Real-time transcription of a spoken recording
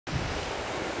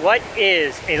What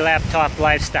is a laptop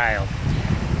lifestyle?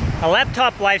 A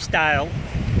laptop lifestyle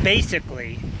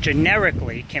basically,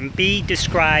 generically, can be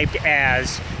described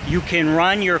as you can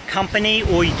run your company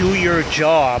or do your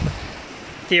job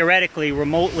theoretically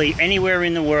remotely anywhere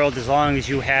in the world as long as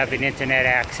you have an internet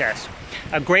access.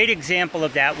 A great example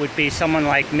of that would be someone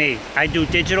like me. I do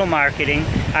digital marketing.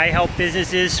 I help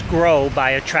businesses grow by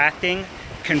attracting,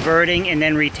 converting, and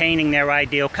then retaining their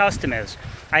ideal customers.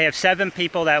 I have 7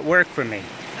 people that work for me.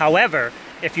 However,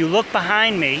 if you look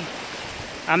behind me,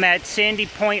 I'm at Sandy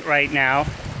Point right now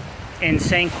in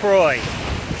St. Croix.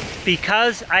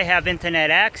 Because I have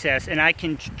internet access and I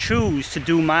can choose to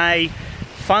do my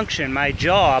function, my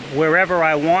job, wherever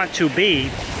I want to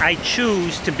be, I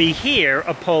choose to be here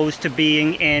opposed to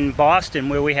being in Boston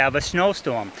where we have a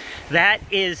snowstorm. That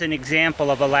is an example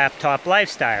of a laptop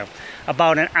lifestyle.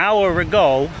 About an hour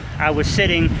ago, I was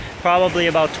sitting probably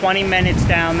about 20 minutes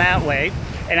down that way,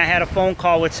 and I had a phone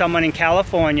call with someone in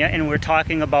California, and we're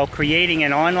talking about creating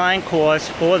an online course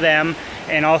for them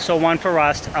and also one for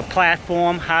us, a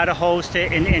platform, how to host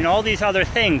it, and all these other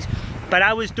things. But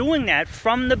I was doing that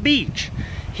from the beach.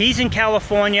 He's in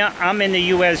California, I'm in the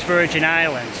U.S. Virgin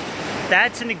Islands.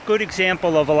 That's a good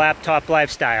example of a laptop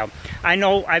lifestyle. I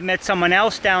know I've met someone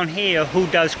else down here who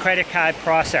does credit card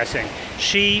processing.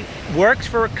 She works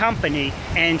for a company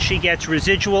and she gets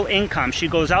residual income. She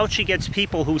goes out, she gets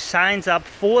people who signs up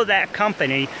for that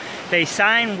company. They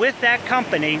sign with that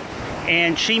company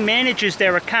and she manages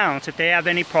their accounts. If they have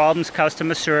any problems,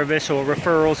 customer service or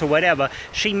referrals or whatever,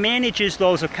 she manages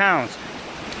those accounts.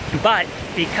 But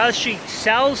because she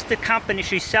sells the company,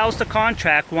 she sells the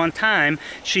contract one time,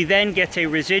 she then gets a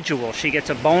residual. She gets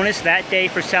a bonus that day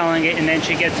for selling it, and then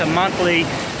she gets a monthly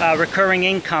recurring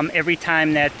income every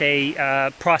time that they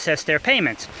process their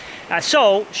payments.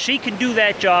 So she can do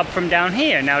that job from down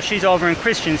here. Now she's over in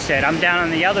Christiansted. I'm down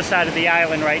on the other side of the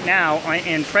island right now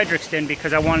in Frederickston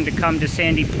because I wanted to come to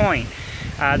Sandy Point.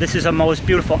 This is the most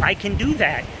beautiful. I can do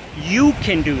that. You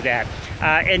can do that.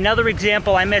 Another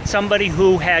example, I met somebody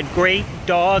who had great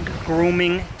dog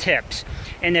grooming tips.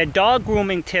 And their dog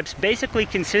grooming tips basically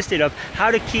consisted of how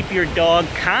to keep your dog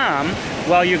calm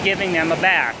while you're giving them a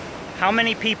bath. How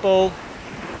many people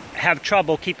have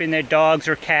trouble keeping their dogs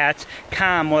or cats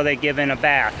calm while they're given a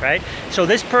bath, right? So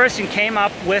this person came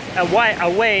up with a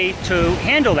way to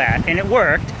handle that, and it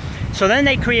worked. So then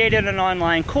they created an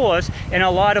online course, and a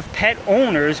lot of pet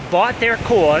owners bought their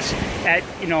course at,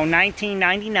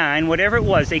 $19.99, whatever it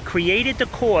was. They created the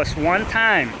course one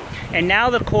time, and now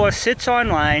the course sits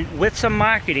online with some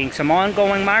marketing, some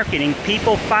ongoing marketing.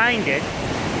 People find it,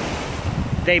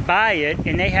 they buy it,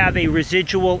 and they have a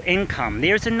residual income.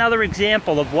 There's another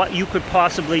example of what you could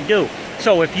possibly do.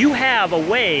 So if you have a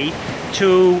way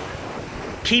to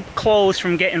keep clothes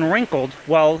from getting wrinkled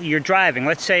while you're driving.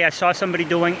 Let's say I saw somebody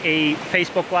doing a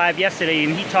Facebook Live yesterday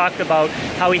and he talked about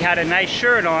how he had a nice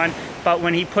shirt on, but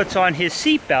when he puts on his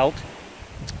seatbelt,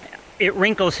 it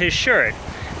wrinkles his shirt.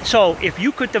 So if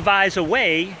you could devise a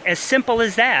way as simple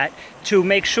as that to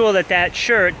make sure that that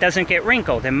shirt doesn't get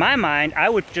wrinkled. In my mind, I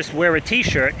would just wear a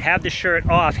t-shirt, have the shirt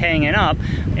off hanging up,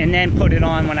 and then put it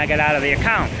on when I got out of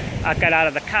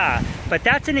the car. But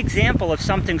that's an example of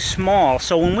something small.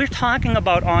 So when we're talking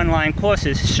about online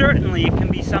courses, certainly it can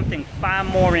be something far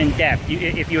more in depth.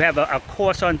 If you have a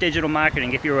course on digital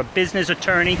marketing, if you're a business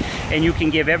attorney and you can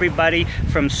give everybody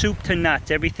from soup to nuts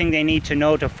everything they need to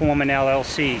know to form an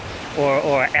LLC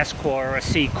or S Corp or a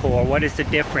C Corp, what is the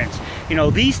difference?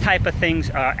 These type of things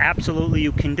are absolutely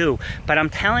you can do. But I'm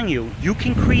telling you, you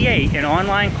can create an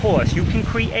online course. You can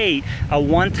create a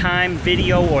one-time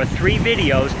video or 3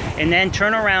 videos and then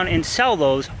turn around and sell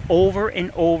those over and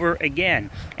over again.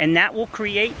 And that will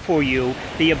create for you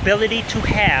the ability to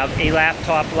have a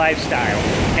laptop lifestyle.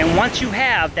 And once you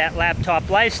have that laptop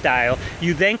lifestyle,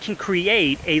 you then can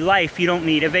create a life you don't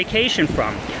need a vacation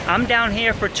from. I'm down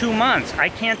here for 2 months. I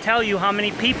can't tell you how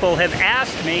many people have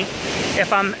asked me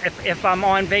if I'm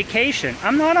on vacation.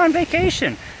 I'm not on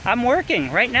vacation. I'm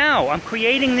working right now. I'm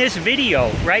creating this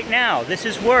video right now. This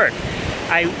is work.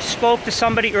 I spoke to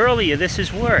somebody earlier. This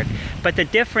is work. But the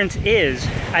difference is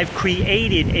I've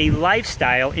created a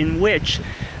lifestyle in which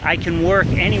I can work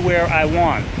anywhere I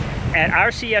want. At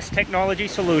RCS Technology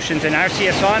Solutions and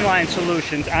RCS Online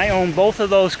Solutions, I own both of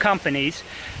those companies.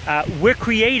 We're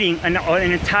creating an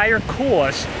entire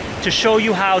course to show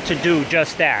you how to do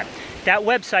just that. That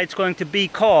website's going to be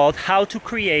called How to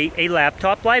Create a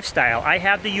Laptop Lifestyle. I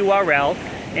have the URL,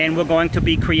 and we're going to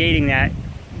be creating that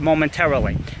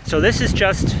momentarily. So this is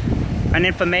just an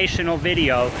informational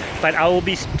video, but I will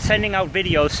be sending out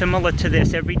videos similar to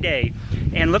this every day.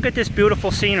 And look at this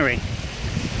beautiful scenery.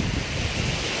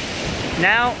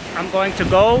 Now I'm going to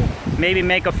go, maybe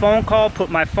make a phone call,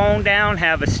 put my phone down,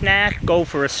 have a snack, go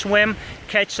for a swim,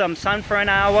 catch some sun for an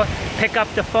hour, pick up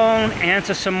the phone,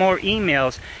 answer some more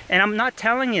emails. And I'm not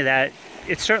telling you that,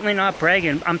 it's certainly not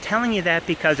bragging. I'm telling you that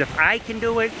because if I can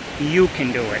do it, you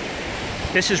can do it.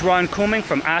 This is Ron Counting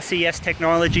from RCS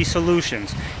Technology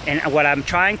Solutions, and what I'm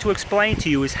trying to explain to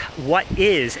you is what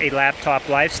is a laptop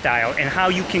lifestyle and how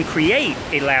you can create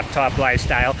a laptop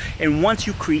lifestyle, and once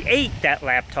you create that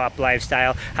laptop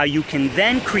lifestyle, how you can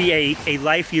then create a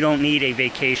life you don't need a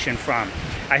vacation from.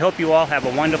 I hope you all have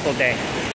a wonderful day.